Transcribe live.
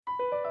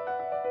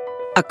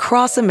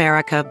Across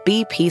America,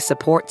 BP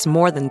supports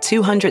more than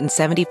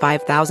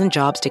 275,000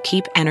 jobs to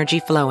keep energy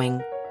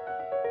flowing.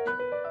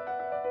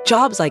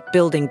 Jobs like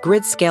building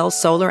grid-scale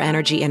solar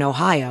energy in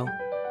Ohio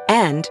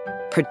and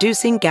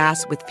producing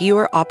gas with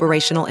fewer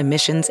operational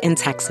emissions in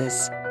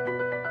Texas.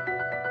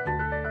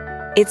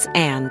 It's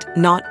and,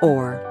 not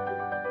or.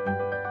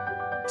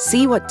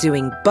 See what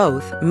doing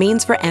both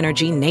means for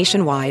energy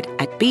nationwide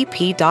at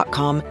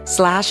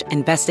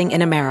bp.com/investing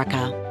in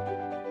America.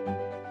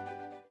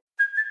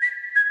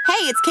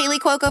 Hey, it's Kaylee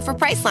Cuoco for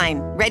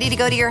Priceline. Ready to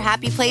go to your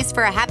happy place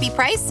for a happy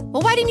price?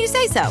 Well, why didn't you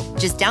say so?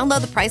 Just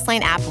download the Priceline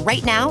app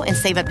right now and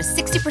save up to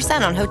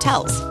 60% on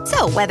hotels.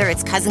 So whether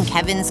it's Cousin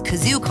Kevin's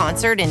Kazoo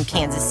Concert in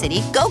Kansas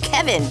City, go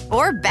Kevin,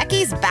 or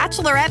Becky's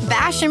Bachelorette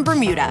Bash in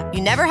Bermuda,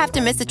 you never have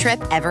to miss a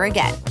trip ever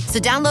again. So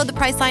download the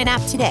Priceline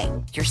app today.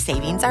 Your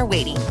savings are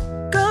waiting.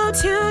 Go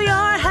to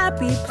your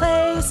happy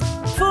place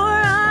for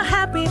a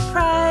happy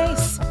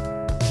price.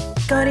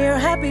 Go to your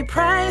happy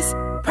price,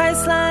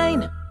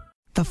 Priceline.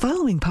 The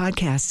following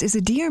podcast is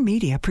a Dear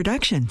Media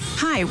production.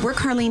 Hi, we're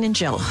Carlene and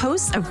Jill,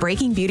 hosts of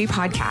Breaking Beauty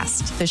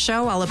Podcast, the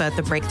show all about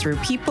the breakthrough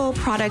people,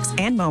 products,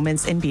 and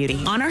moments in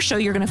beauty. On our show,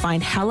 you're going to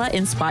find hella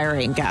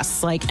inspiring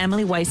guests like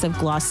Emily Weiss of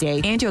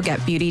Glossier. And you'll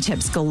get beauty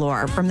tips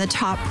galore from the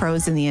top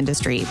pros in the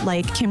industry,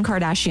 like Kim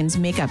Kardashian's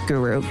makeup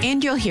guru.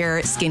 And you'll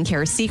hear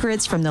skincare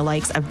secrets from the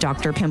likes of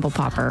Dr. Pimple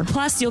Popper.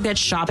 Plus, you'll get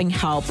shopping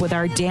help with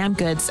our Damn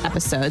Goods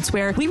episodes,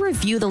 where we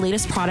review the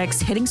latest products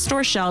hitting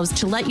store shelves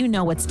to let you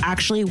know what's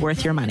actually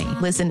worth your money.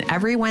 Listen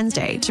every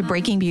Wednesday to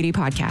Breaking Beauty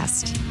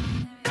Podcast.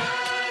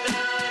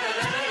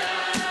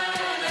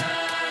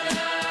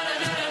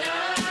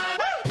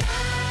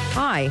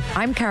 Hi,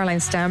 I'm Caroline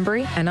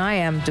Stanbury, and I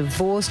am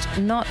divorced,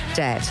 not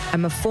dead.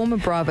 I'm a former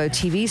Bravo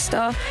TV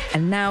star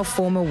and now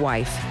former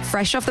wife.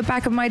 Fresh off the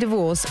back of my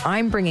divorce,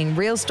 I'm bringing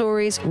real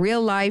stories,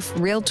 real life,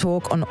 real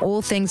talk on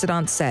all things that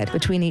aren't said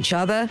between each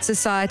other,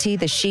 society,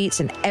 the sheets,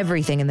 and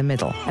everything in the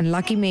middle. And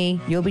lucky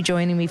me, you'll be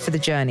joining me for the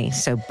journey,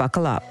 so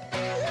buckle up.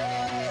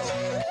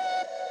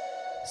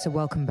 So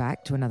welcome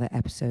back to another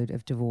episode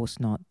of Divorce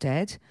Not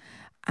Dead.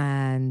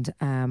 And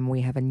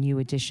we have a new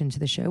addition to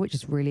the show, which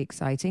is really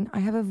exciting. I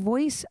have a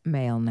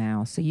voicemail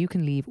now, so you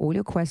can leave all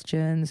your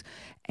questions,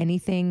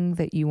 anything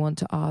that you want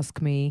to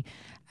ask me,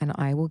 and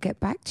I will get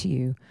back to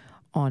you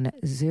on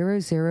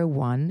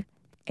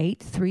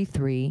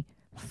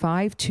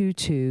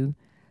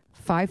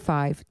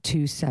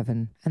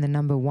 001-833-522-5527. And the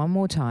number one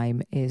more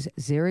time is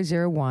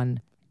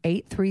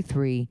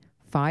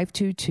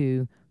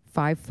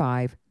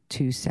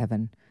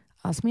 001-833-522-5527.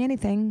 Ask me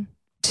anything.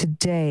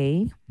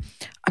 Today,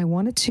 I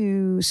wanted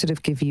to sort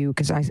of give you,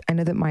 because I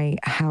know that my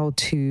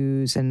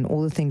how-tos and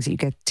all the things that you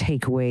get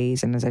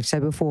takeaways, and as I've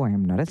said before,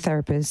 I'm not a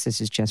therapist, this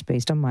is just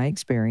based on my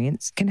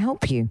experience, can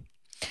help you.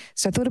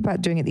 So I thought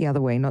about doing it the other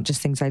way, not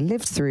just things I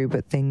lived through,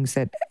 but things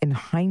that in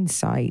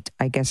hindsight,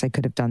 I guess I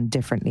could have done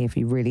differently if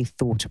you really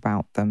thought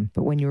about them.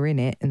 But when you're in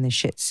it and the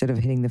shit's sort of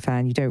hitting the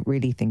fan, you don't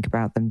really think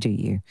about them, do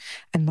you?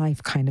 And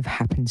life kind of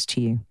happens to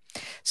you.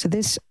 So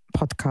this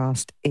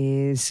podcast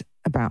is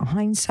about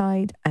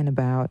hindsight and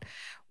about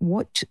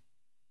what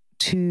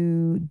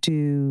to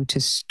do to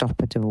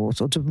stop a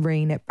divorce or to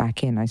rein it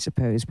back in, I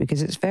suppose,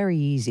 because it's very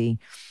easy.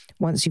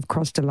 Once you've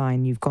crossed a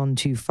line, you've gone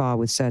too far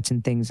with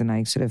certain things. And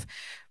I sort of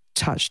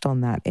touched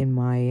on that in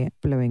my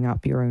Blowing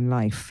Up Your Own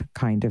Life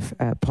kind of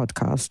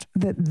podcast,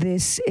 that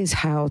this is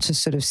how to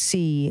sort of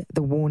see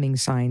the warning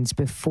signs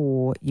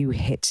before you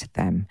hit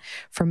them,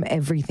 from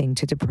everything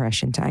to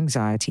depression, to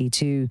anxiety,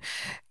 to,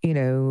 you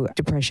know,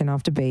 depression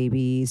after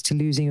babies, to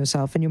losing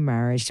yourself in your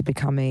marriage, to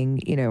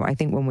becoming, you know, I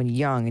think when we're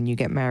young and you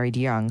get married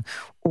young,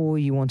 all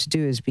you want to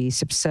do is be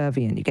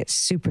subservient. You get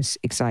super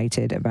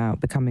excited about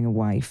becoming a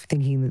wife,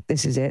 thinking that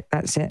this is it,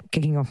 that's it,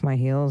 kicking off my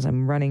heels,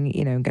 I'm running,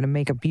 you know, I'm going to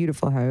make a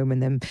beautiful home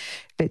and then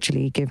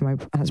literally give my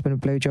husband a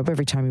blowjob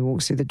every time he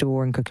walks through the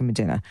door and cook him a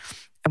dinner.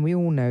 And we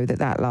all know that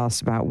that lasts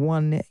about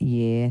 1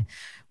 year,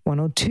 1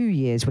 or 2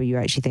 years, where you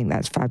actually think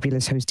that's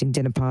fabulous, hosting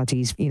dinner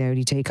parties. You know,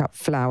 you take up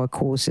flower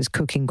courses,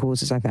 cooking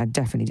courses. I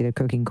definitely did a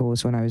cooking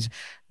course when I was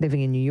living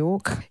in New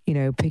York, you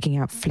know, picking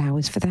out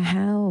flowers for the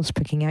house,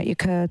 picking out your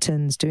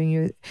curtains,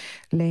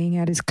 laying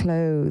out his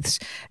clothes.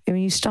 And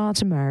when you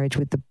start a marriage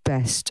with the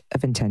best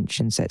of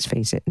intentions, let's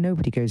face it,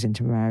 nobody goes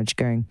into marriage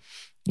going,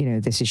 you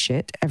know, this is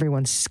shit.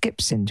 Everyone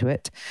skips into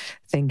it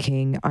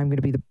thinking, I'm going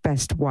to be the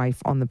best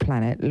wife on the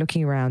planet,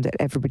 looking around at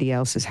everybody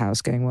else's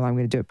house going, well, I'm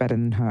going to do it better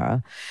than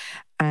her.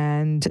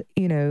 And,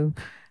 you know,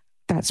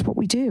 that's what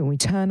we do. We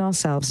turn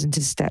ourselves into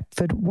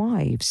Stepford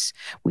wives.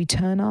 We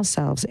turn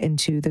ourselves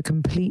into the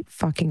complete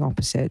fucking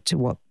opposite to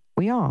what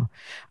we are.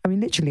 I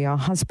mean, literally, our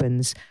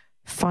husbands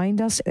find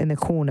us in the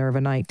corner of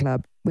a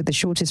nightclub with the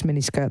shortest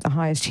miniskirt, the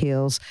highest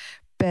heels,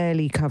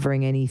 barely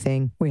covering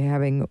anything.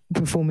 We're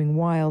performing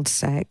wild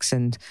sex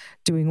and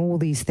doing all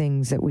these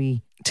things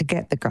to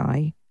get the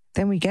guy.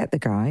 Then we get the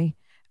guy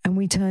and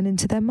we turn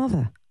into their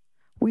mother.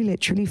 we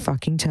literally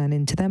fucking turn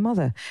into their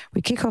mother.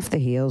 We kick off the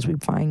heels. We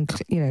find,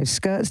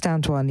 skirts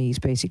down to our knees,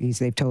 basically.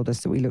 So they've told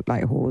us that we look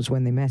like whores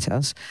when they met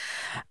us.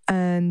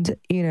 And,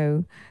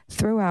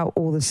 throw out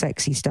all the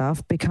sexy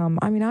stuff,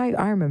 I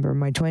remember in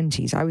my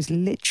 20s, I was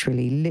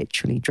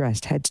literally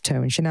dressed head to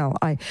toe in Chanel.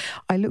 I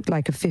looked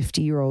like a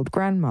 50-year-old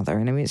grandmother.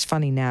 And I mean, it's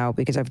funny now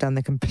because I've done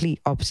the complete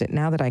opposite.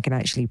 Now that I can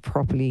actually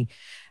properly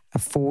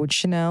afford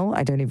Chanel,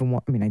 I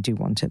do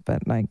want it,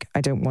 but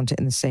I don't want it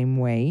in the same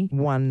way.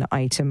 One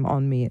item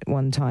on me at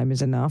one time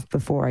is enough.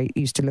 Before, I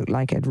used to look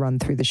like I'd run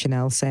through the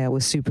Chanel sale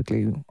with super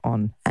glue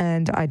on,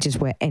 and I just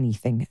wear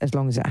anything as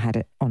long as it had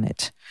it on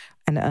it.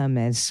 And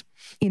Hermes,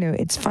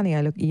 it's funny,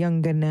 I look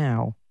younger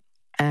now,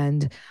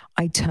 and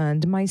I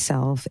turned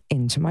myself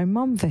into my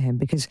mum for him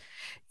because,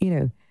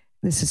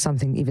 this is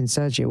something even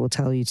Sergio will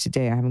tell you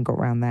today. I haven't got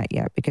around that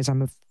yet because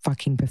I'm a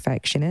fucking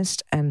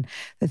perfectionist. And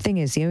the thing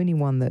is, the only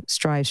one that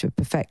strives for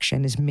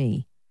perfection is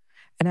me.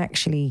 And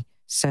actually,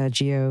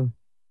 Sergio,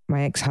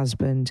 my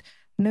ex-husband,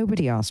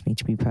 nobody asked me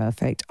to be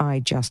perfect. I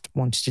just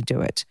wanted to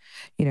do it.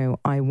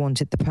 I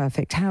wanted the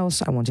perfect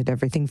house. I wanted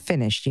everything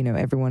finished.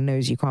 Everyone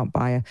knows you can't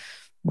buy a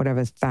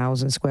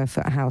 1,000 square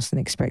foot house and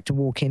expect to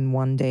walk in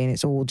one day and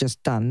it's all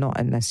just done. Not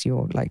unless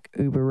you're like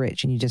uber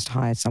rich and you just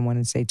hire someone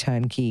and say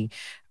turnkey,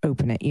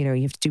 open it. You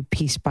have to do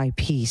piece by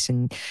piece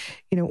and,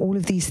 all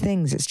of these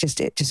things. It just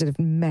sort of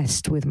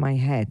messed with my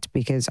head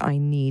because I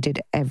needed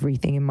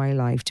everything in my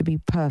life to be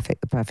perfect,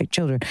 the perfect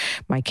children.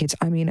 My kids,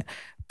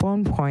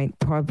 one point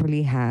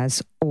probably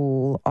has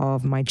all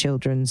of my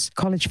children's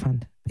college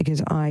fund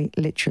because I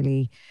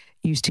literally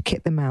used to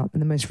kit them out in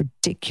the most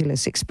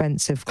ridiculous,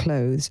 expensive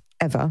clothes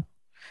ever,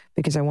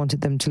 because I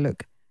wanted them to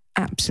look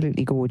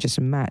absolutely gorgeous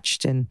and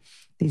matched, and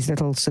these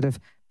little sort of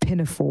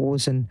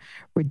pinafores and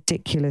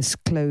ridiculous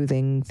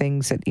clothing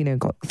things that,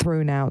 got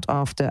thrown out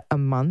after a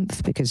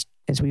month because,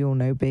 as we all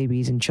know,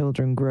 babies and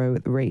children grow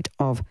at the rate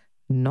of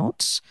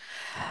knots.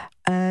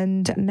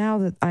 And now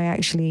that I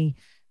actually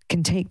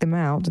can take them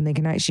out and they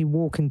can actually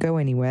walk and go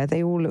anywhere,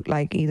 they all look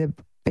like either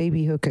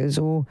baby hookers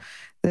or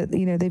that,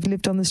 they've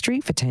lived on the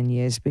street for 10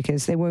 years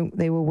because they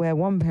will wear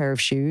one pair of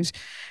shoes,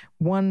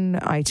 one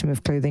item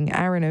of clothing.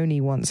 Aaron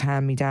only wants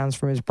hand-me-downs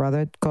from his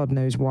brother. God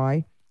knows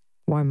why.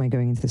 Why am I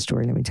going into the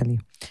story? Let me tell you.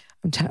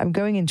 I'm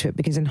going into it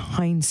because in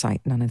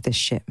hindsight, none of this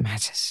shit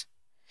matters.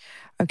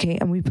 Okay,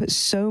 and we put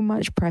so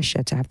much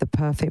pressure to have the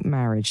perfect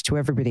marriage to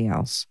everybody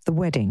else. The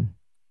wedding,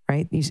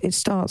 right? It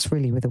starts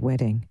really with a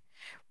wedding.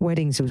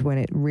 Weddings is when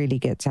it really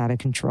gets out of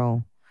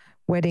control.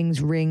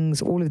 Weddings,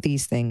 rings, all of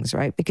these things,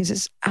 right? Because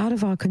it's out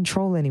of our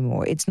control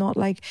anymore. It's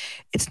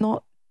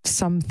not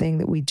something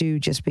that we do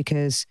just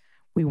because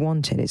we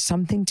want it. It's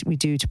something we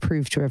do to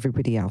prove to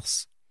everybody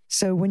else.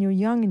 So when you're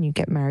young and you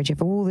get married, you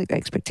have all the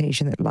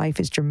expectation that life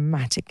is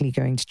dramatically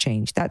going to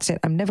change. That's it.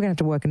 I'm never going to have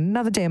to work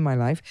another day in my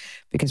life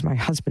because my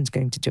husband's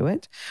going to do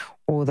it.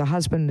 Or the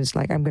husband is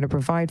like, I'm going to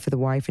provide for the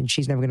wife and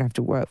she's never going to have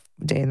to work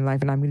a day in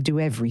life and I'm going to do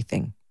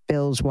everything,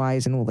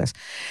 bills-wise and all this.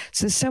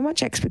 So there's so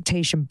much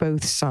expectation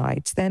both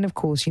sides. Then, of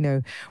course,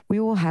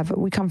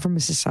 we come from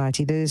a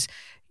society that is,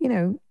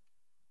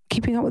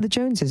 keeping up with the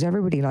Joneses.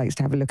 Everybody likes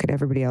to have a look at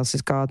everybody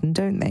else's garden,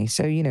 don't they?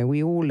 So,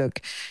 we all look,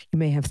 you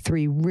may have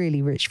 3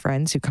 really rich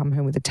friends who come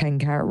home with a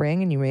 10-carat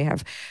ring, and you may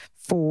have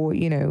 4,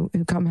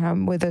 who come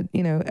home with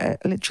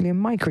literally a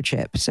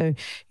microchip. So,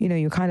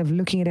 you're kind of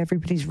looking at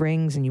everybody's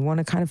rings and you want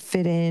to kind of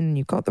fit in,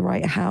 you've got the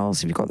right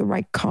house, you've got the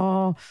right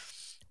car,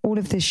 all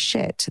of this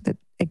shit that,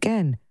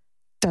 again,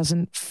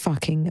 doesn't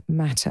fucking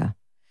matter,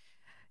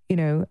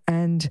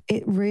 and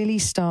it really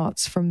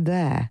starts from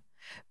there.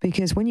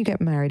 Because when you get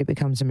married, it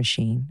becomes a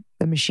machine.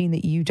 The machine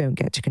that you don't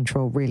get to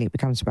control, really, it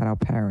becomes about our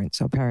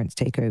parents. Our parents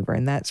take over.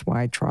 And that's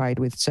why I tried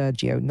with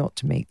Sergio not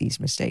to make these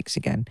mistakes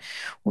again.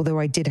 Although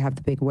I did have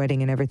the big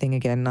wedding and everything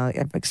again.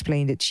 I've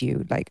explained it to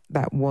you. Like,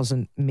 that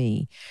wasn't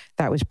me.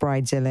 That was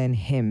Bridezilla and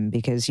him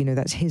because,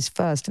 that's his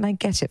first. And I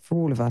get it for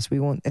all of us. We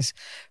want this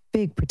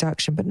big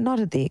production, but not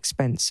at the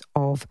expense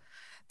of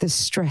the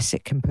stress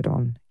it can put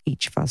on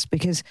each of us,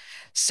 because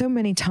so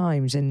many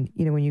times, and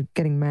when you're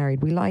getting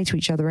married, we lie to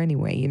each other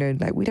anyway.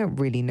 We don't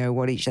really know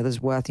what each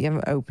other's worth. You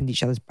haven't opened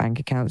each other's bank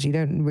accounts. You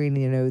don't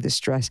really know the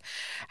stress,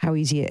 how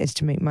easy it is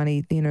to make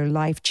money.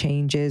 Life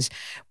changes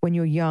when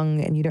you're young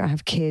and you don't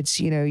have kids.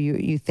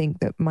 You think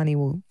that money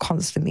will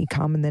constantly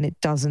come, and then it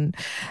doesn't,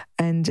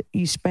 and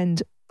you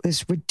spend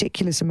this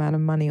ridiculous amount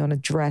of money on a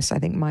dress. I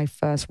think my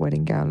first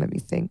wedding gown, let me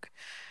think,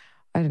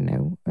 I don't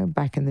know,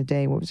 back in the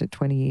day, what was it,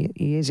 20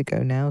 years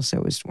ago now? So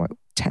it was,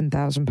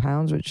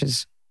 £10,000, which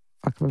is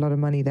fuck of a lot of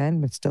money then,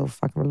 but still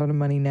fuck of a lot of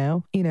money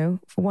now,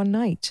 for one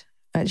night.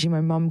 Actually,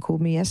 my mum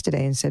called me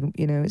yesterday and said,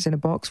 it's in a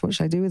box, what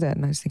should I do with it?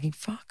 And I was thinking,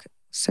 fuck,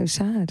 so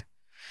sad.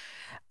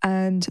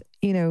 And,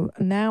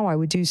 now I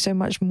would do so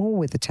much more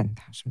with the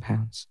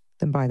 £10,000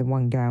 than buy the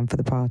one gown for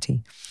the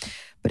party.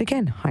 But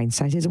again,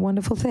 hindsight is a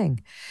wonderful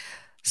thing.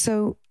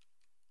 So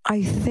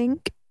I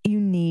think you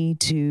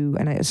need to,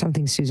 and it's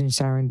something Susan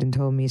Sarandon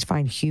told me, is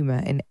find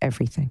humor in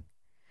everything.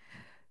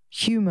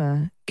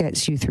 Humor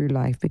gets you through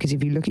life, because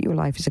if you look at your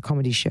life as a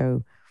comedy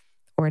show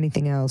or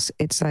anything else,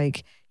 it's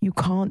like you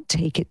can't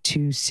take it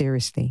too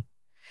seriously.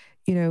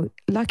 You know,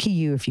 lucky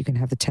you if you can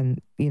have the 10,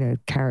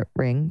 carat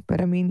ring.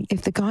 But I mean,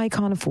 if the guy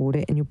can't afford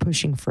it and you're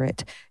pushing for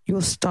it,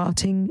 you're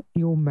starting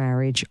your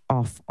marriage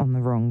off on the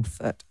wrong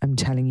foot. I'm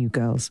telling you,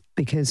 girls,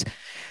 because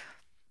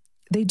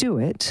they do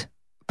it,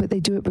 but they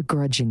do it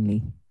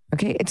begrudgingly.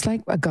 Okay. It's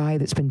like a guy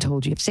that's been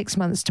told you have 6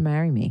 months to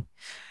marry me.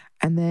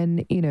 And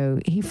then,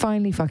 he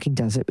finally fucking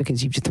does it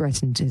because you've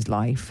threatened his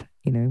life,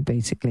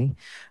 basically.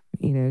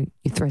 You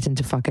threaten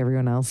to fuck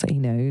everyone else that he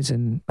knows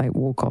and like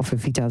walk off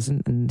if he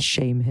doesn't and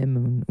shame him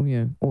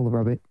and, all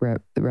the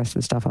rest of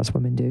the stuff us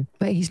women do.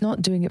 But he's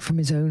not doing it from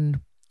his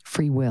own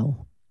free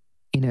will,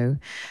 And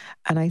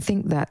I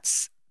think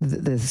that's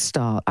the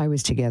start. I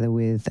was together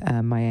with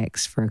my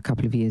ex for a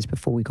couple of years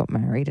before we got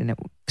married, and it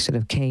sort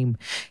of came,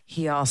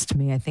 he asked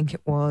me, I think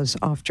it was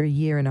after a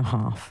year and a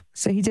half.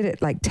 So he did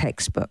it like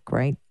textbook,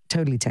 right?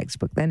 Totally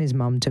textbook. Then his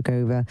mum took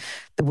over.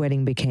 The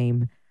wedding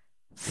became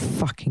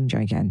fucking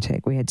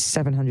gigantic. We had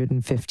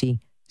 750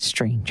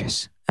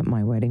 strangers at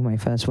my wedding, my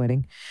first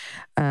wedding.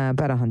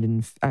 About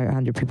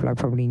 100 people I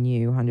probably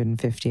knew,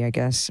 150, I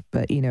guess.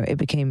 But, it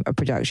became a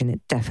production.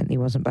 It definitely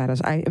wasn't bad.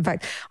 In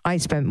fact, I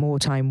spent more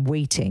time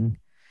waiting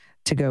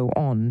to go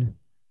on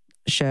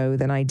show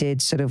than I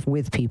did sort of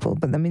with people.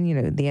 But I mean,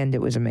 at the end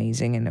it was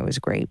amazing and it was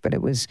great, but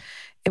it was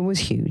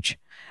huge.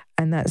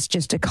 And that's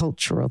just a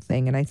cultural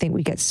thing. And I think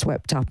we get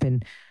swept up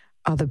in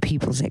other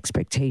people's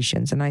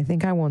expectations. And I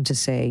think I want to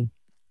say,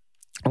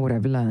 or what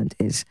I've learned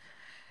is,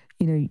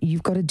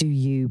 you've got to do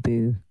you,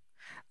 boo.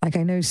 Like,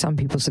 I know some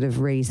people sort of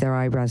raise their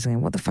eyebrows and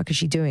go, what the fuck is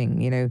she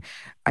doing?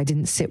 I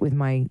didn't sit with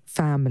my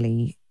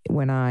family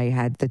when I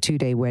had the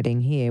 2-day wedding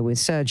here with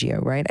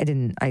Sergio, right?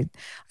 I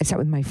sat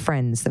with my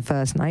friends the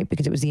first night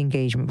because it was the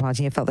engagement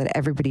party. I felt that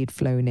everybody had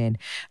flown in.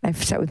 I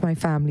sat with my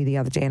family the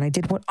other day and I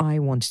did what I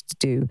wanted to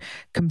do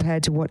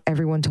compared to what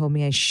everyone told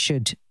me I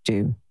should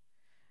do.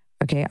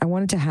 Okay, I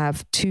wanted to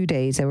have 2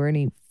 days. There were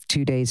only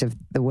 2 days of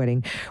the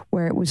wedding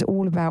where it was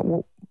all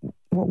about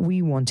what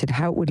we wanted,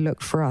 how it would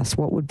look for us,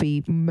 what would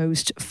be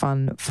most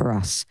fun for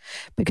us.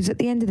 Because at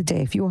the end of the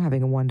day, if you're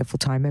having a wonderful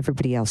time,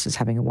 everybody else is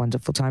having a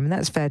wonderful time. And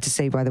that's fair to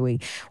say, by the way,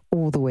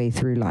 all the way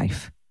through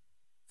life.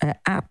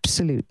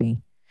 Absolutely.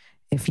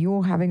 If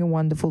you're having a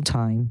wonderful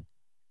time,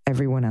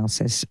 everyone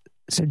else is.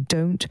 So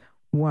don't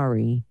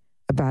worry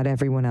about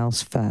everyone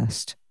else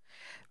first,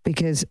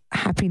 because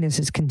happiness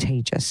is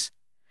contagious.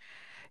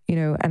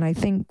 And I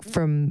think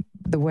from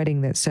the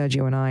wedding that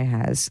Sergio and I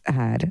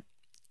had,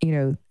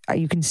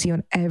 you can see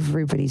on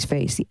everybody's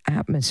face, the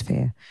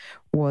atmosphere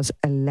was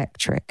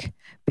electric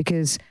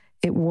because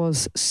it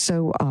was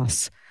so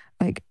us.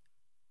 Like,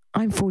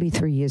 I'm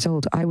 43 years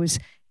old. I was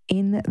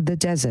in the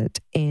desert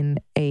in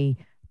a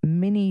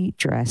mini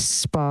dress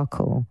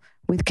sparkle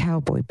with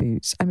cowboy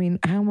boots. I mean,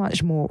 how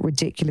much more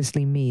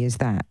ridiculously me is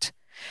that?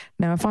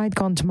 Now, if I'd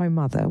gone to my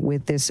mother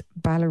with this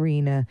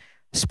ballerina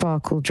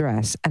sparkle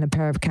dress and a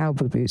pair of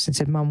cowboy boots and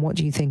said, Mum, what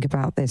do you think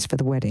about this for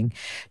the wedding?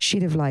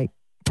 She'd have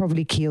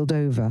probably keeled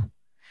over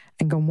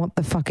and gone, what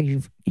the fuck are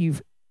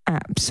you've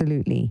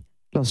absolutely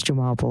lost your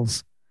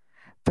marbles.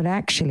 But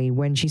actually,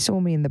 when she saw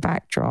me in the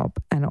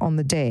backdrop and on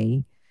the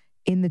day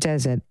in the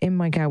desert in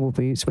my cowboy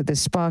boots with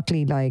this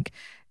sparkly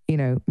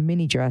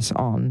mini dress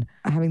on,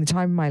 having the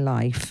time of my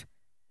life,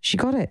 she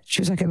got it. She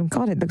was like, oh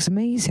God, it looks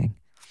amazing.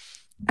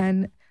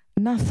 And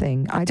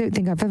I don't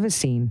think I've ever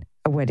seen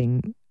a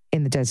wedding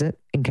in the desert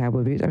in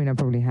cowboy boots. I mean, I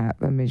probably have.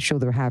 I'm sure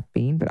there have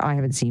been, but I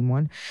haven't seen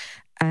one.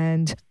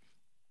 And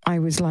I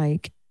was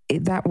like,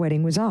 that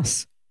wedding was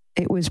us.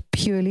 It was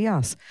purely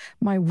us.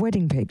 My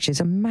wedding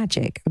pictures are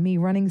magic. Me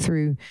running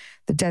through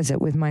the desert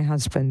with my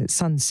husband at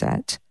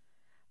sunset.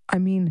 I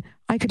mean,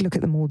 I could look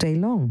at them all day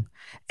long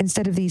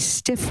instead of these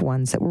stiff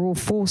ones that we're all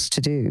forced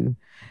to do,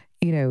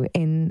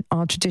 in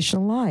our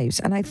traditional lives.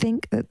 And I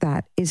think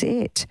that is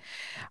it.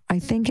 I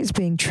think it's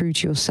being true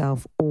to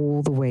yourself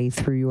all the way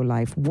through your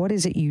life. What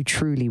is it you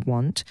truly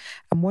want?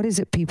 And what is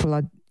it people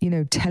are,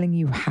 telling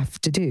you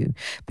have to do?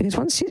 Because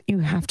once you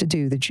have to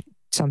do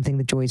something,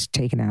 the joy is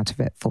taken out of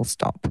it, full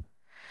stop.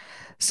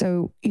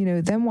 So,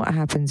 then what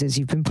happens is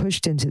you've been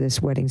pushed into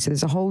this wedding. So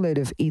there's a whole load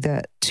of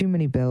either too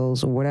many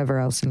bills or whatever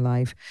else in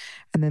life.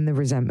 And then the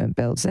resentment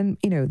builds. And,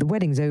 the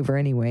wedding's over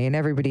anyway. And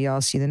everybody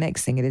asks you the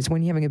next thing it is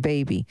when you're having a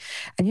baby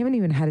and you haven't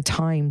even had a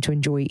time to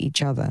enjoy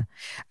each other.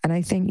 And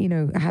I think,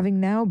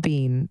 having now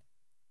been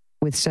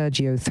with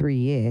Sergio 3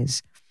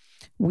 years,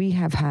 we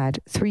have had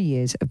 3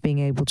 years of being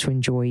able to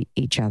enjoy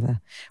each other.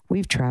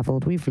 We've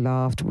traveled, we've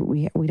laughed.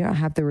 We don't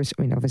have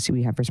obviously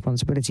we have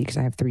responsibility because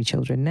I have 3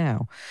 children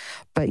now,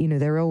 but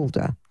they're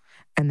older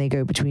and they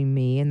go between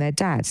me and their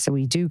dad. So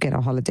we do get a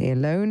holiday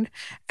alone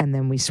and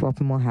then we swap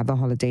and we'll have a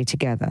holiday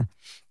together.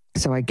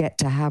 So I get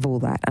to have all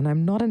that. And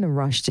I'm not in a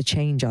rush to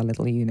change our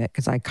little unit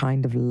because I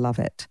kind of love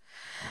it.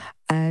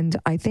 And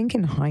I think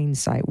in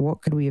hindsight,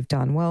 what could we have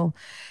done? Well,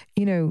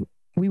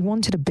 we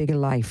wanted a bigger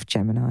life,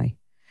 Gemini.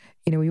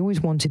 We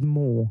always wanted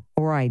more,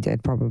 or I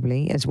did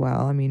probably as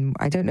well. I mean,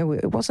 I don't know.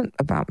 It wasn't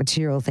about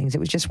material things. It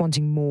was just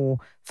wanting more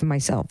for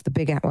myself.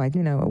 I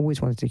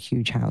always wanted a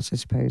huge house, I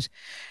suppose.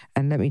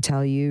 And let me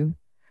tell you,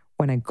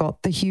 when I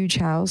got the huge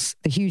house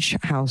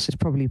is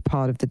probably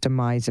part of the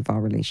demise of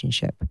our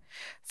relationship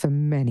for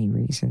many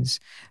reasons.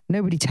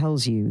 Nobody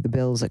tells you the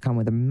bills that come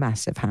with a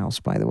massive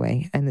house, by the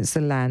way. And it's the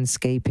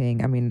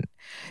landscaping. I mean,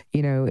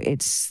 you know,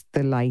 it's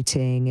the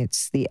lighting,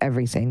 it's the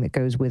everything that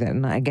goes with it.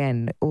 And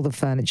again, all the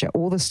furniture,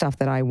 all the stuff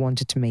that I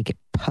wanted to make it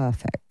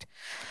perfect.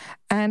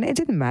 And it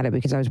didn't matter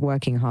because I was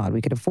working hard.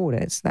 We could afford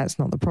it. So that's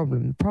not the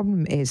problem. The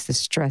problem is the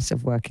stress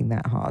of working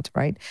that hard,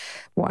 right?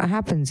 What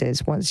happens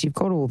is once you've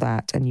got all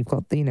that and you've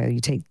got, you know, you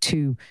take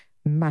 2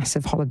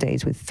 massive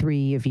holidays with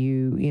 3 of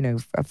you, you know,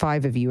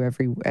 5 of you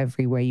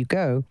everywhere you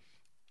go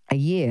a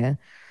year,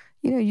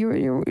 you know,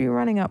 you're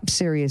running up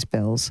serious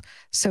bills.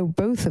 So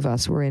both of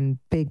us were in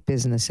big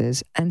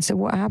businesses. And so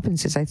what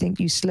happens is I think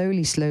you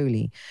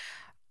slowly,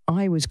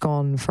 I was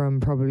gone from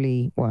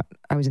probably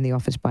I was in the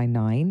office by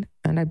 9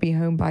 and I'd be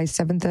home by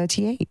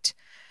 7:38.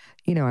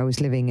 You know, I was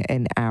living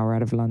an hour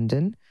out of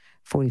London,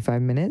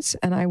 45 minutes,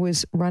 and I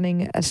was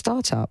running a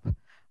startup.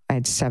 I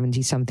had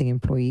 70 something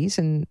employees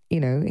and, you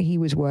know, he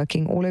was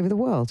working all over the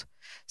world.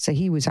 So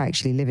he was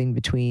actually living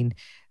between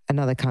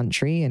another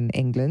country and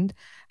England.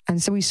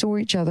 And so we saw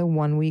each other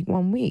 1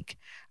 week.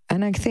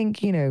 And I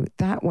think, you know,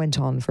 that went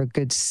on for a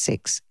good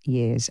 6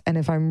 years. And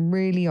if I'm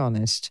really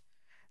honest,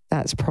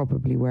 that's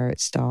probably where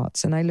it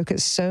starts. And I look at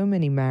so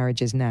many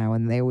marriages now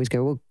and they always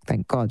go, well,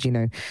 thank God, you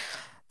know,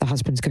 the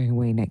husband's going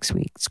away next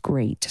week. It's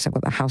great. So I've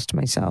got the house to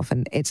myself.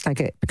 And it's like,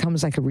 it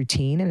becomes like a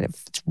routine. And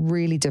it's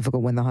really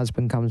difficult when the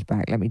husband comes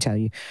back, let me tell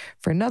you,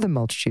 for another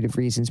multitude of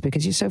reasons,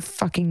 because you're so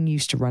fucking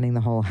used to running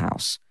the whole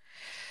house.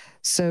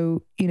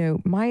 So, you know,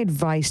 my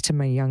advice to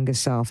my younger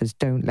self is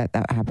don't let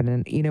that happen.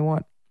 And you know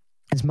what?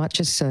 As much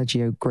as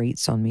Sergio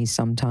grates on me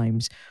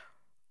sometimes,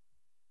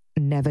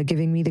 never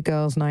giving me the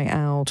girls' night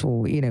out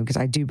or, you know, because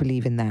I do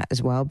believe in that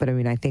as well. But I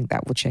mean, I think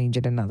that will change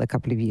in another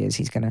couple of years.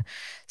 He's going to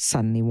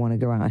suddenly want to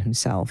go out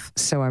himself.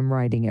 So I'm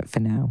riding it for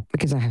now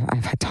because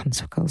I've had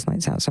tons of girls'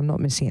 nights out. So I'm not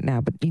missing it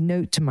now. But the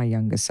note to my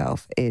younger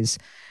self is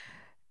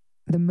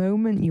the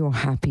moment you're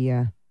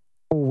happier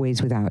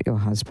always without your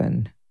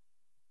husband,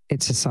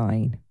 it's a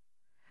sign.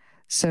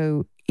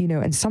 So, you know,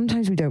 and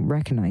sometimes we don't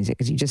recognize it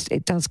because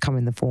it does come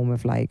in the form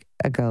of like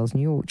a girls'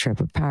 New York trip,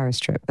 a Paris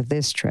trip, a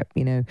this trip,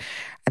 you know,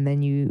 and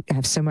then you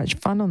have so much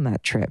fun on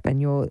that trip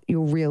and your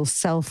real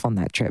self on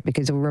that trip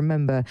because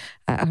remember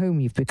at home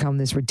you've become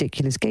this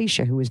ridiculous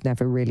geisha who was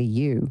never really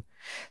you.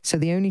 So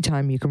the only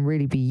time you can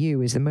really be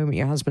you is the moment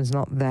your husband's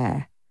not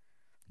there.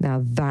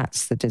 Now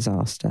that's the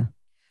disaster.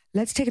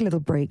 Let's take a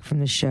little break from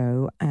the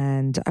show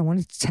and I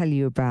wanted to tell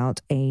you about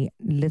a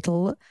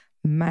little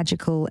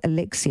magical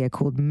elixir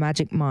called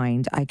Magic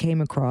Mind I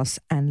came across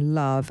and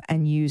love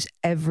and use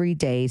every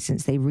day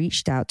since they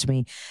reached out to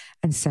me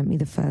and sent me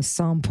the first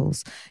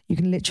samples. You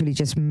can literally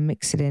just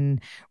mix it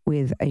in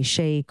with a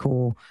shake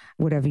or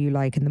whatever you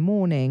like in the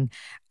morning.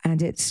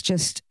 And it's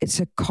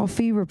a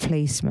coffee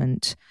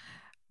replacement,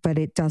 but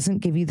it doesn't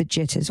give you the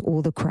jitters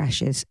or the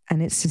crashes,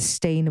 and it's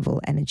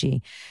sustainable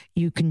energy.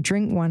 You can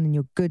drink one and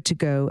you're good to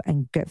go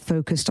and get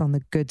focused on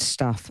the good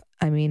stuff.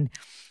 I mean,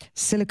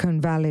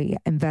 Silicon Valley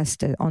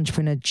investor,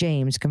 entrepreneur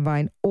James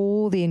combined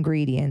all the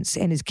ingredients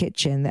in his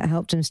kitchen that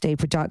helped him stay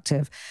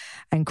productive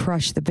and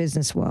crush the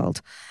business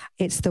world.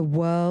 It's the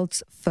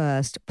world's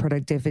first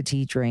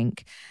productivity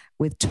drink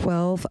with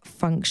 12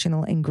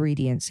 functional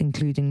ingredients,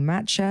 including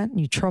matcha,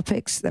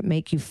 nootropics that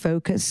make you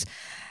focus,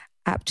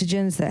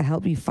 adaptogens that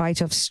help you fight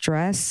off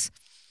stress.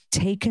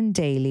 Taken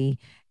daily,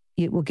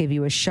 it will give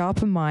you a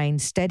sharper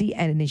mind, steady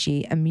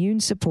energy,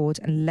 immune support,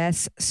 and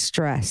less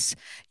stress.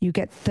 You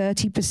get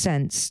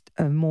 30%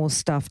 of more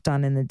stuff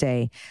done in the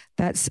day.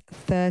 That's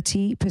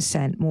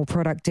 30% more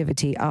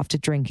productivity after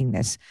drinking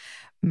this.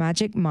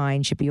 Magic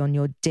Mind should be on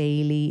your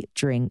daily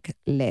drink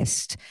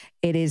list.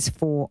 It is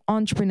for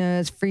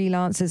entrepreneurs,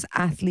 freelancers,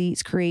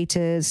 athletes,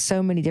 creators,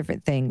 so many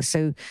different things.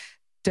 So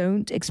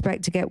don't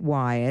expect to get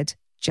wired,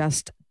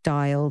 just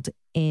dialed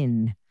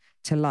in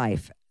to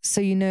life.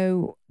 So, you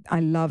know, I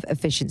love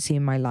efficiency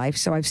in my life.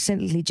 So I've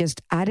simply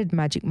just added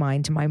Magic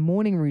Mind to my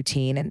morning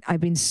routine and I've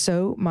been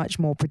so much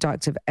more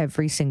productive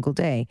every single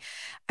day.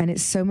 And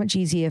it's so much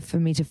easier for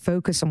me to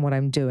focus on what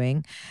I'm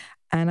doing.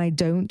 And I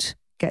don't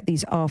get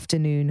these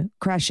afternoon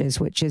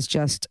crashes, which is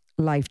just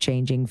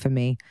life-changing for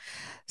me.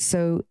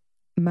 So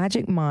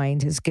Magic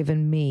Mind has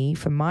given me,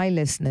 for my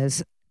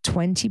listeners,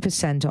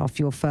 20% off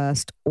your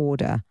first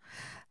order.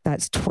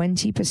 That's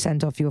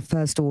 20% off your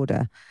first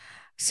order.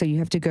 So you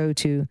have to go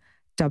to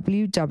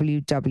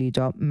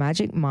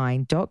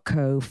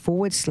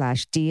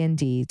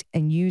www.magicmind.co/DND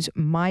and use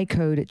my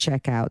code at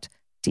checkout,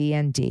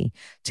 DND,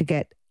 to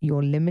get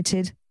your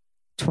limited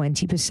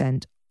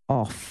 20%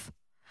 off.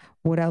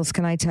 What else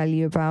can I tell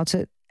you about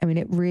it? I mean,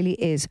 it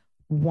really is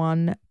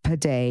one per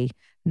day,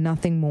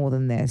 nothing more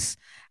than this.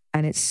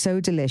 And it's so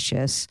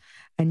delicious.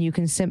 And you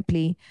can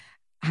simply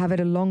have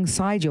it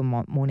alongside your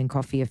morning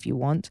coffee if you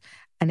want.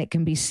 And it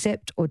can be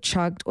sipped or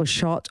chugged or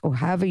shot or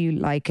however you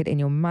like it in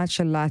your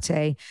matcha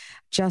latte.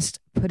 Just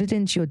put it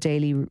into your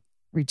daily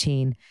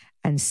routine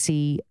and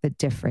see the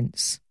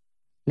difference.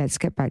 Let's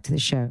get back to the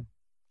show.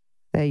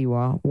 There you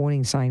are.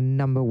 Warning sign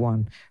number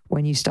 1.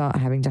 When you start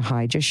having to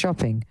hide your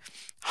shopping,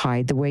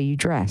 hide the way you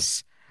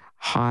dress,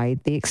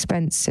 hide the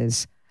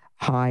expenses,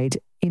 hide,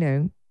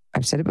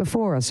 I've said it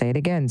before, I'll say it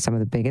again. Some of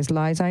the biggest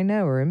lies I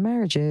know are in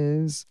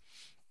marriages.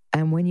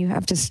 And when you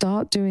have to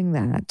start doing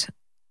that,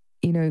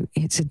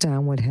 it's a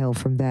downward hill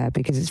from there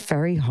because it's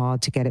very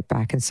hard to get it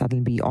back and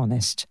suddenly be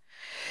honest.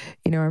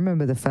 I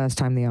remember the first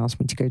time they asked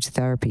me to go to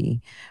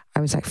therapy,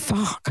 I was like,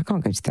 fuck, I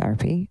can't go to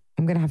therapy.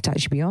 I'm going to have to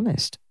actually be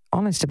honest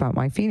about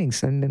my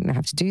feelings. I didn't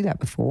have to do that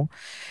before.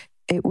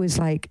 It was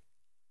like,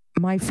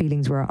 my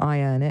feelings were,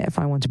 I earn it. If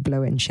I want to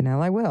blow it in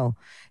Chanel, I will.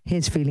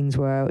 His feelings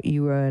were,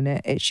 you earn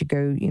it. It should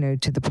go,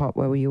 to the pot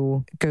where we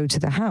all go to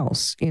the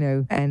house,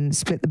 and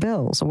split the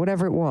bills or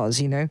whatever it was,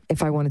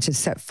 If I wanted to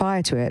set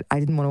fire to it, I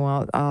didn't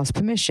want to ask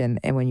permission.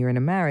 And when you're in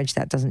a marriage,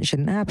 that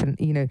shouldn't happen.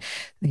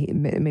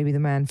 Maybe the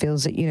man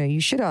feels that, you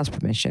should ask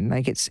permission.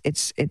 Like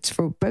it's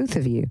for both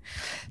of you.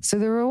 So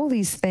there are all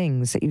these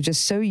things that you're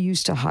just so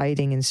used to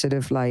hiding and sort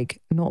of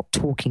like not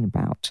talking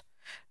about.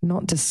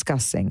 Not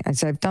discussing. And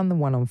so I've done the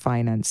one on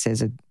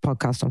finances, a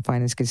podcast on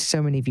finance, because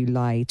so many of you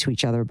lie to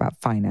each other about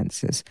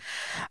finances.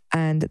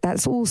 And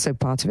that's also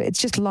part of it.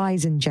 It's just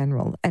lies in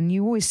general. And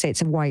you always say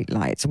it's a white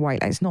lie. It's a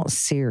white lie. It's not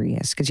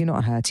serious because you're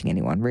not hurting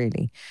anyone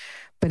really.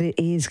 But it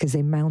is because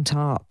they mount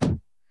up.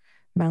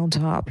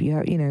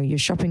 Your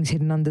shopping's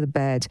hidden under the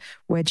bed.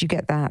 Where'd you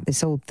get that?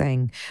 This old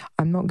thing.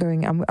 I'm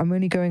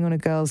only going on a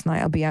girls'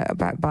 night. I'll be out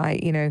back by,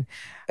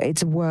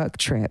 it's a work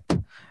trip.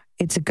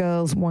 It's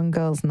one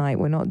girl's night.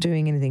 We're not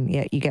doing anything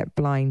yet. You get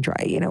blind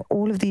dry.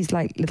 All of these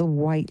like little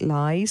white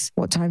lies.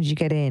 What time do you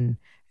get in?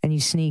 And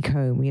you sneak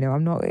home.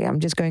 I'm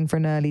just going for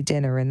an early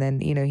dinner and then,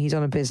 he's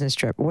on a business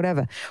trip or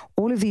whatever.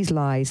 All of these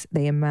lies,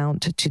 they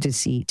amount to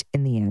deceit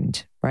in the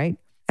end, right?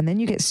 And then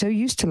you get so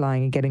used to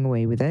lying and getting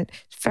away with it.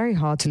 It's very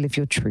hard to live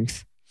your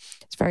truth.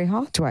 It's very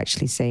hard to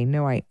actually say,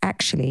 no,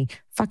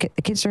 fuck it.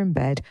 The kids are in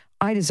bed.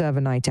 I deserve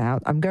a night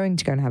out. I'm going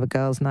to go and have a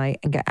girls' night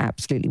and get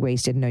absolutely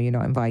wasted. No, you're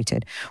not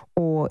invited.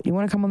 Or you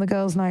want to come on the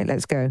girls' night?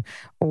 Let's go.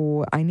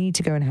 Or I need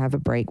to go and have a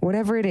break.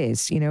 Whatever it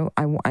is,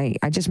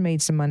 I just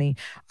made some money.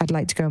 I'd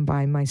like to go and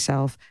buy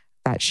myself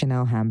that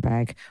Chanel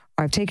handbag.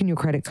 I've taken your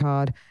credit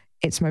card.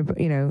 It's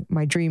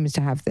my dream is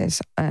to have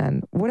this.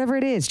 And whatever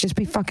it is, just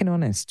be fucking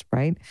honest,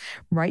 right?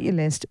 Write your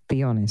list,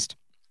 be honest.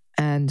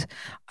 And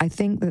I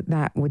think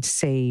that would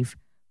save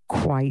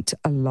quite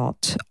a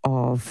lot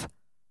of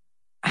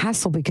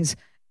hassle because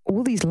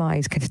all these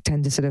lies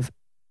tend to sort of,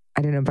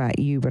 I don't know about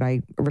you, but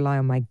I rely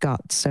on my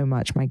gut so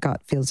much. My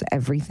gut feels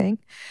everything.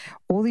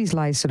 All these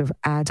lies sort of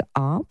add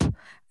up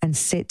and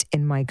sit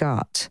in my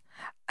gut.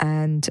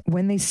 And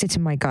when they sit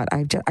in my gut,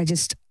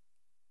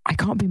 I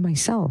can't be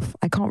myself.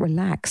 I can't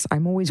relax.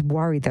 I'm always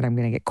worried that I'm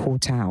going to get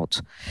caught out.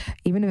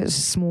 Even if it's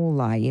a small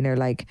lie,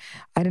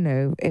 I don't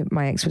know, if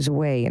my ex was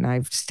away and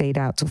I've stayed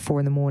out till 4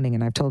 a.m.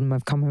 and I've told him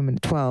I've come home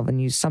at 12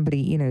 and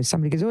somebody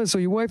goes, oh, I saw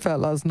your wife out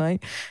last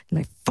night. I'm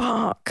like,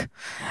 fuck.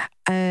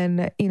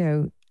 And,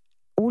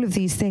 all of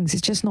these things,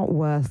 it's just not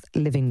worth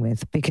living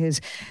with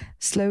because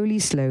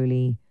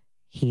slowly,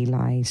 he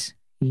lies,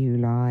 you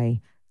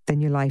lie.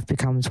 Then your life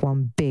becomes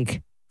one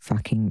big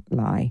fucking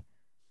lie.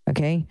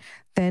 Okay,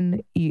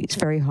 then it's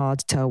very hard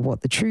to tell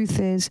what the truth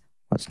is,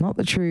 what's not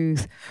the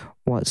truth,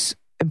 what's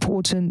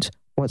important,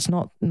 what's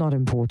not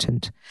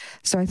important.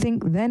 So I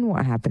think then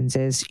what happens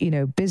is,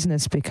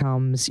 business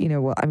becomes,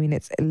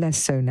 it's less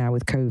so now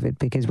with COVID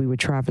because we were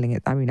traveling.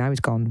 I was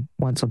gone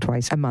once or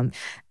twice a month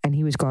and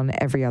he was gone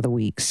every other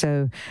week.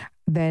 So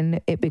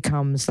then it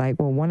becomes like,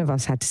 well, one of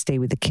us had to stay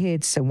with the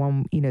kids. So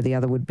one, the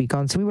other would be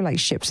gone. So we were like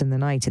ships in the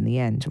night in the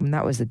end. And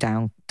that was the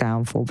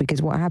downfall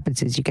because what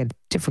happens is you get a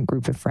different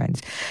group of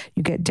friends,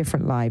 you get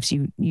different lives,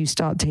 you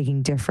start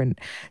taking different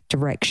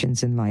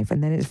directions in life.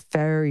 And then it's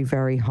very,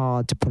 very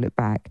hard to pull it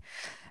back.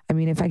 I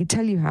mean, if I could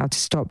tell you how to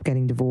stop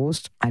getting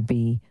divorced, I'd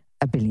be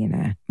a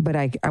billionaire. But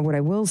what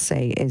I will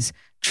say is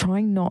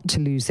try not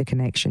to lose the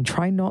connection.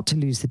 Try not to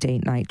lose the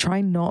date night.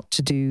 Try not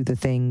to do the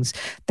things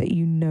that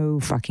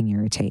fucking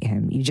irritate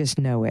him. You just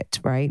know it,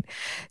 right?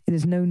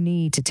 There's no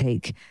need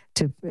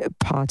to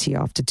party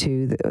after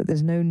 2.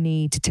 There's no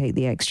need to take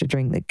the extra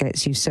drink that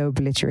gets you so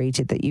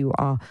obliterated that you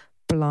are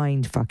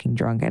blind fucking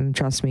drunk. And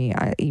trust me,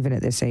 even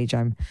at this age,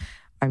 I'm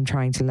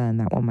trying to learn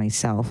that one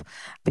myself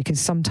because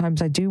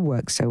sometimes I do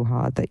work so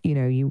hard that,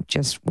 you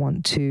just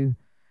want to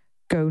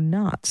go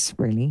nuts,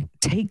 really.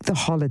 Take the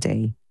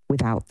holiday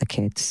without the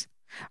kids.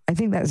 I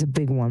think that's a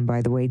big one,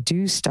 by the way.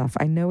 Do stuff.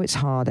 I know it's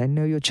hard. I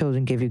know your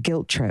children give you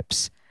guilt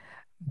trips,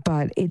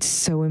 but it's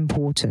so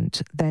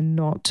important. They're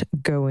not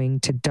going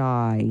to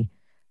die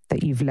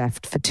that you've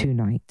left for 2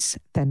 nights.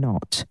 They're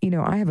not.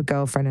 I have a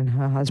girlfriend and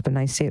her husband.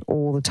 I see it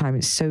all the time.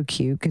 It's so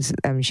cute because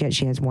she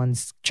actually has one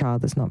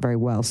child that's not very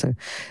well. So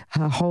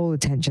her whole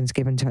attention's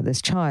given to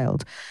this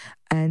child.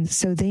 And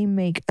so they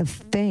make a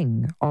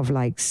thing of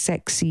like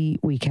sexy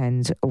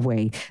weekends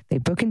away. They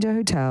book into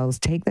hotels,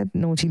 take that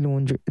naughty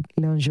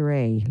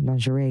lingerie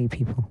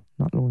people,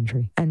 not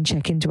laundry, and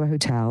check into a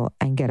hotel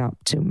and get up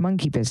to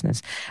monkey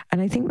business.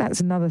 And I think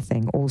that's another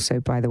thing also,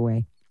 by the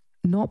way,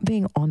 not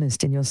being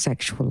honest in your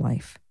sexual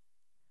life.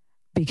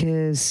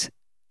 because,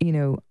 you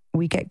know,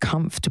 we get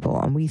comfortable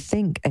and we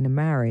think in a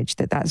marriage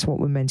that that's what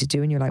we're meant to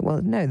do. And you're like,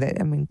 well, no,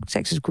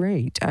 sex is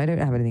great. I don't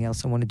have anything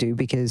else I want to do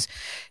because,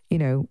 you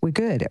know, we're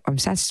good. I'm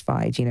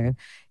satisfied. You know,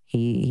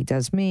 he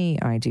does me,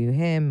 I do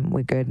him,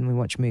 we're good, and we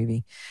watch a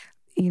movie.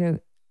 You know,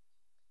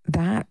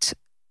 that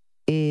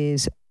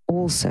is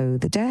also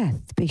the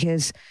death,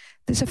 because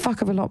there's a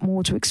fuck of a lot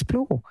more to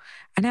explore.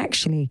 And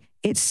actually,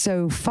 it's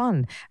so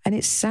fun. And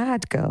it's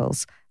sad,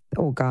 girls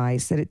or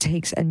guys, that it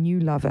takes a new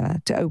lover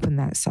to open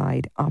that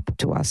side up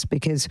to us,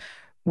 because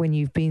when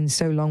you've been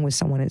so long with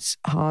someone, it's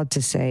hard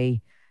to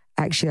say,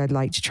 actually, I'd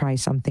like to try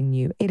something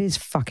new. It is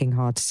fucking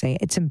hard to say.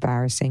 It's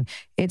embarrassing.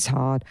 It's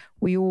hard.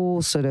 We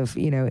all sort of,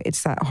 you know,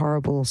 it's that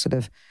horrible sort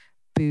of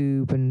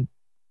boob and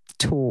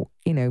talk,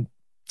 you know,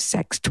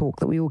 sex talk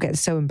that we all get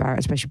so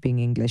embarrassed, especially being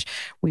English.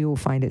 We all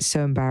find it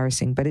so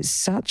embarrassing, but it's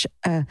such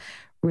a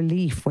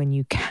relief when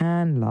you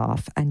can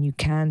laugh and you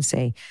can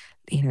say,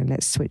 you know,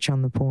 let's switch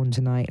on the porn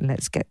tonight and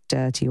let's get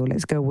dirty, or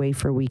let's go away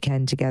for a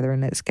weekend together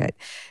and let's get,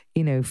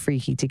 you know,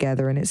 freaky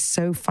together. And it's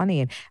so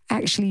funny. And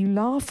actually you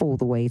laugh all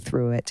the way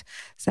through it.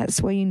 So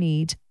that's where you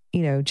need,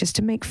 you know, just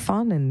to make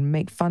fun and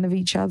make fun of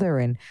each other.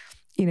 And,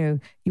 you know,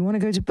 you want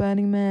to go to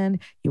Burning Man,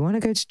 you want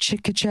to go to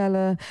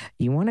Coachella,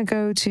 you want to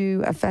go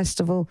to a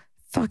festival,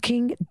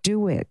 fucking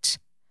do it.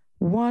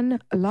 One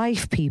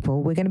life,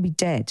 people. We're going to be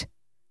dead.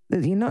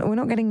 We're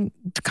not getting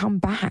to come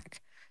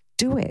back.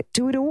 Do it.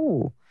 Do it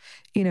all.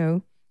 You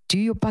know, do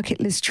your bucket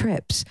list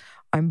trips.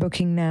 I'm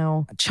booking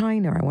now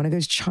China. I want to go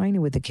to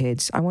China with the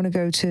kids. I want to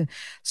go to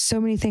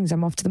so many things.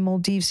 I'm off to the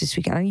Maldives this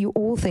weekend. And you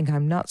all think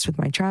I'm nuts with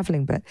my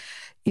traveling, but,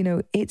 you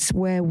know, it's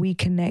where we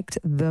connect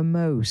the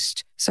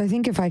most. So I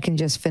think if I can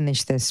just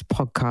finish this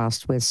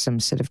podcast with some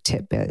sort of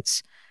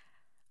tidbits.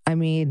 I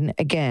mean,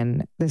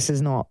 again, this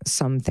is not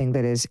something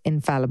that is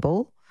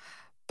infallible,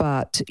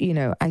 but, you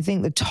know, I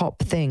think the top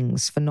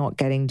things for not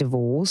getting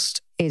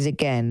divorced is,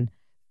 again,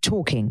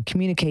 talking.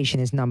 Communication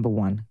is number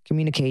one.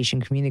 Communication.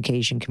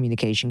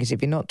 Because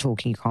if you're not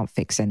talking, you can't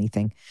fix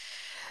anything.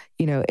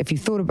 You know, if you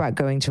thought about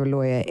going to a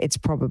lawyer, it's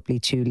probably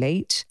too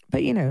late.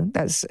 But, you know,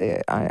 that's,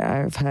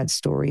 I've heard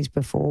stories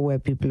before where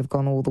people have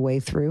gone all the way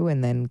through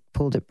and then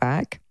pulled it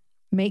back.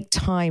 Make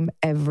time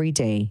every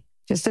day,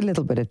 just a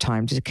little bit of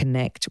time to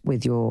connect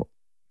with your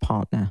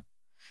partner.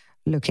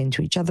 Look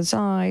into each other's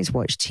eyes,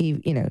 watch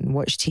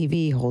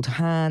TV, hold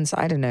hands,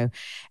 I don't know,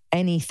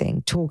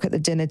 anything. Talk at the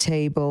dinner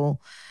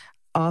table.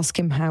 Ask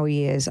him how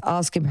he is.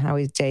 Ask him how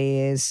his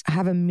day is.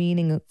 Have a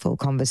meaningful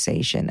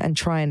conversation and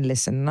try and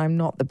listen. And I'm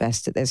not the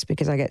best at this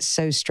because I get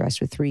so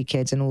stressed with 3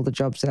 kids and all the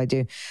jobs that I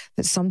do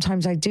that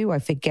sometimes I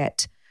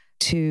forget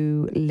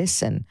to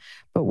listen.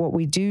 But what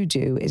we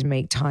do is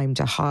make time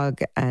to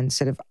hug, and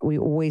sort of we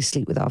always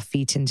sleep with our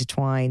feet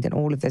intertwined and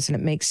all of this. And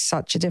it makes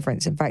such a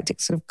difference. In fact, it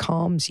sort of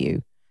calms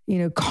you. You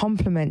know,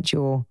 compliment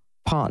your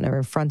partner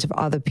in front of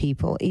other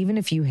people. Even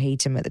if you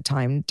hate him at the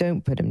time,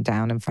 don't put him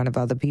down in front of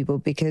other people,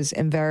 because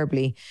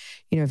invariably,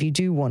 you know, if you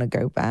do want to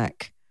go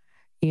back,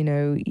 you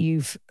know,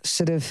 you've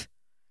sort of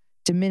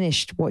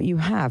diminished what you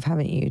have,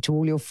 haven't you, to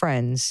all your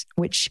friends,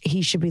 which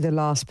he should be the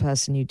last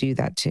person you do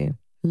that to.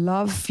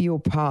 Love your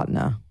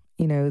partner,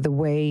 you know, the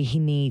way he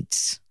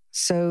needs.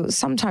 So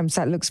sometimes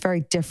that looks very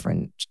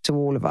different to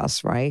all of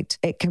us, right?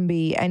 It can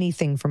be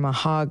anything from a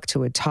hug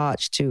to a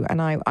touch to, and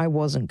I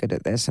wasn't good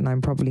at this, and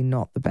I'm probably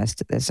not the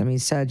best at this. I mean,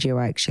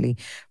 Sergio actually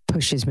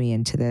pushes me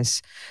into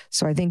this.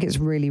 So I think it's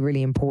really,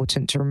 really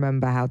important to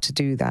remember how to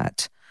do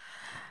that.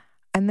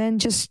 And then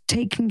just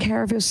taking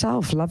care of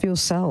yourself, love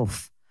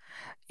yourself.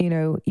 You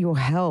know, your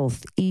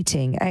health,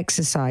 eating,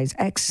 exercise.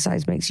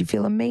 Exercise makes you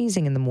feel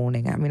amazing in the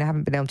morning. I mean, I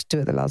haven't been able to do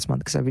it the last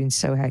month because I've been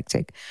so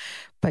hectic.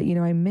 But, you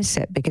know, I miss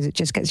it because it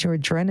just gets your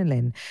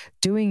adrenaline.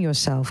 Doing your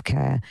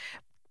self-care,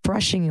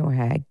 brushing your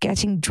hair,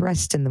 getting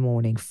dressed in the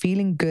morning,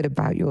 feeling good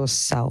about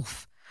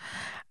yourself.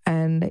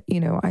 And,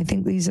 you know, I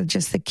think these are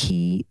just the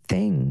key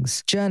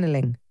things.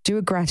 Journaling. Do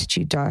a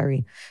gratitude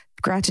diary.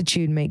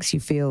 Gratitude makes you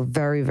feel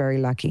very, very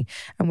lucky.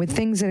 And with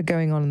things that are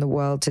going on in the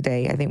world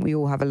today, I think we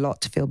all have a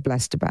lot to feel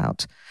blessed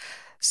about.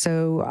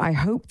 So I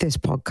hope this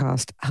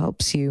podcast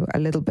helps you a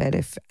little bit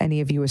if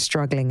any of you are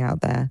struggling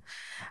out there.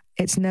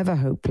 It's never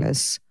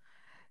hopeless.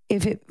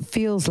 If it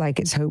feels like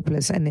it's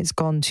hopeless and it's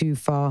gone too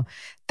far,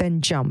 then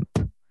jump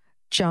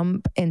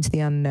into the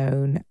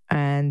unknown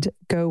and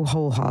go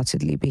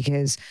wholeheartedly,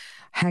 because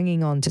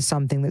hanging on to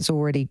something that's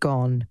already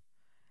gone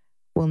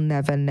will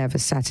never, never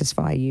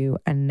satisfy you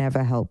and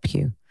never help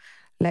you.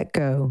 Let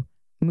go,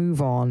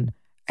 move on,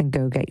 and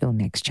go get your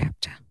next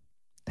chapter.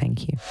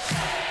 Thank you.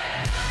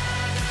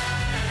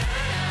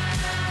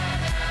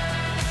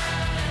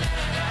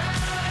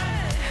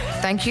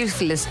 Thank you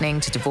for listening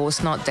to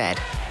Divorce Not Dead.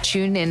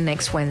 Tune in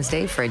next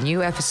Wednesday for a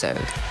new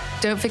episode.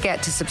 Don't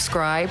forget to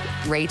subscribe,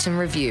 rate, and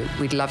review.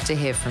 We'd love to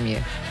hear from you.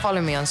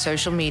 Follow me on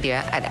social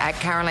media at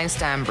Caroline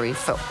Stanbury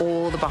for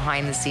all the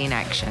behind-the-scene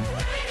action.